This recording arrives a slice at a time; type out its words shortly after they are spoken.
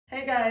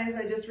Hey guys,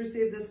 I just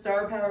received this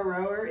Star Power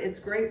rower. It's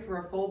great for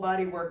a full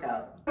body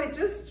workout. I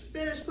just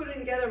finished putting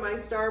together my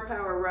Star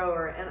Power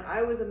rower and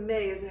I was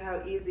amazed at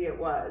how easy it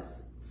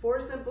was. 4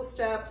 simple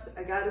steps,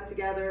 I got it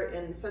together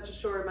in such a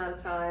short amount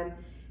of time.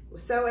 I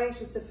was so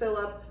anxious to fill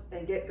up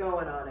and get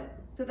going on it.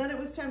 So then it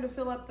was time to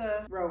fill up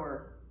the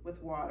rower with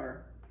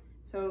water.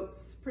 So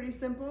it's pretty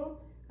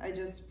simple. I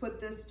just put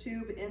this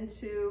tube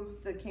into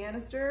the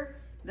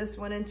canister, this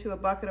went into a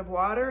bucket of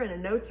water, and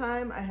in no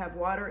time I have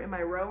water in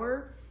my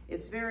rower.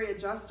 It's very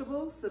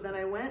adjustable, so then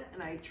I went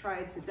and I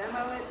tried to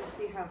demo it to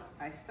see how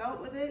I felt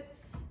with it.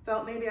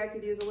 Felt maybe I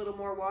could use a little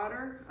more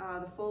water.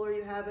 The fuller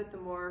you have it, the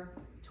more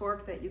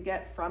torque that you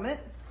get from it.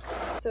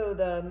 So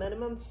the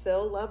minimum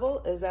fill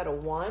level is at a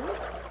 1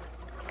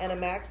 and a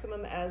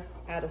maximum as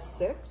at a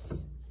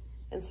 6.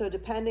 And so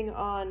depending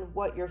on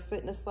what your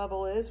fitness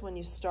level is when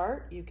you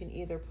start, you can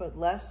either put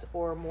less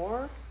or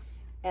more.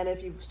 And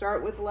if you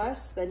start with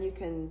less, then you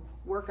can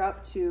work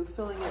up to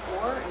filling it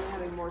more and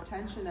having more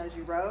tension as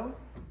you row.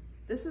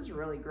 This is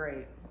really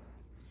great.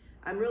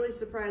 I'm really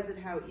surprised at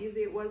how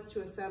easy it was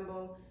to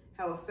assemble,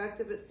 how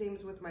effective it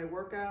seems with my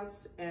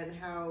workouts, and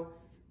how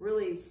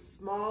really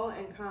small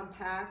and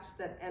compact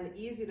and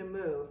easy to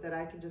move that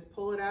I can just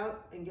pull it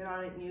out and get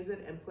on it and use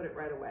it and put it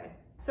right away.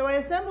 So I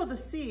assembled the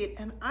seat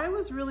and I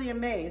was really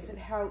amazed at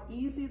how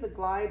easy the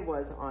glide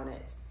was on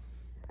it.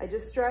 I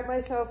just strapped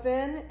myself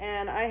in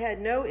and I had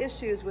no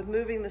issues with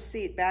moving the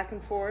seat back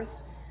and forth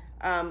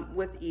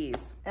with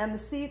ease. And the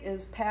seat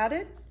is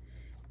padded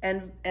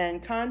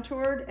and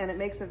contoured, and it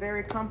makes a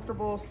very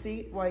comfortable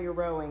seat while you're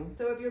rowing.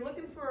 So if you're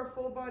looking for a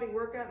full body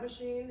workout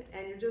machine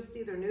and you're just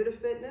either new to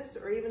fitness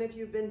or even if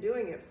you've been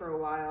doing it for a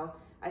while,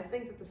 I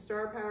think that the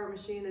Star Power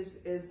machine is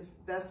the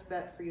best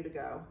bet for you to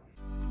go.